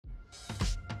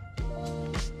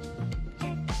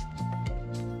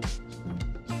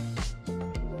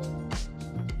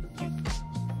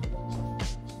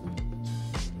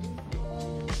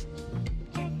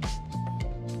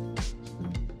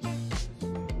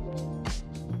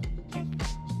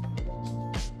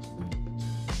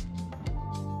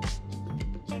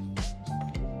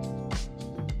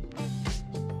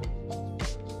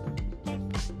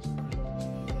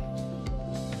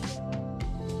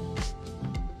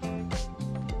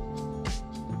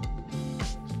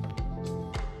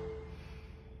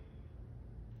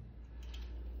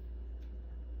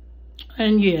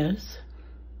And yes,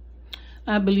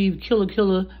 I believe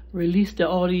Killa released the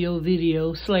audio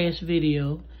video /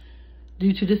 video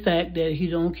due to the fact that he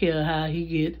don't care how he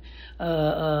get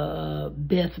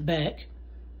Beth back.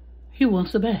 He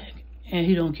wants her back, and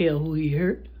he don't care who he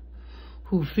hurt,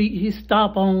 who feet he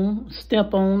step on,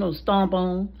 or stomp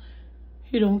on.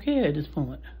 He don't care at this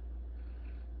point.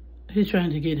 He's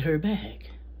trying to get her back.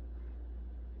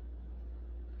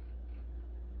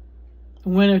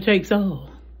 Winner takes all.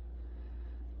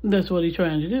 That's what he's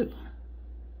trying to do.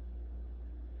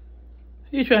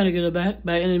 He's trying to get her back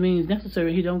by any means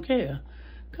necessary. He don't care.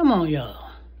 Come on, y'all.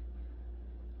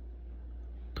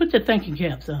 Put your thinking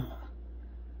caps on.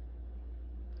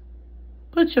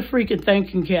 Put your freaking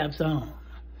thinking caps on.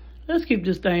 Let's keep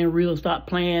this thing real. Stop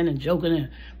playing and joking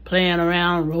and playing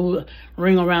around,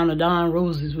 ring around the darn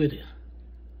roses with it.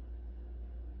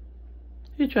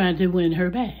 You're trying to win her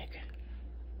back.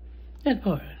 That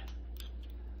part.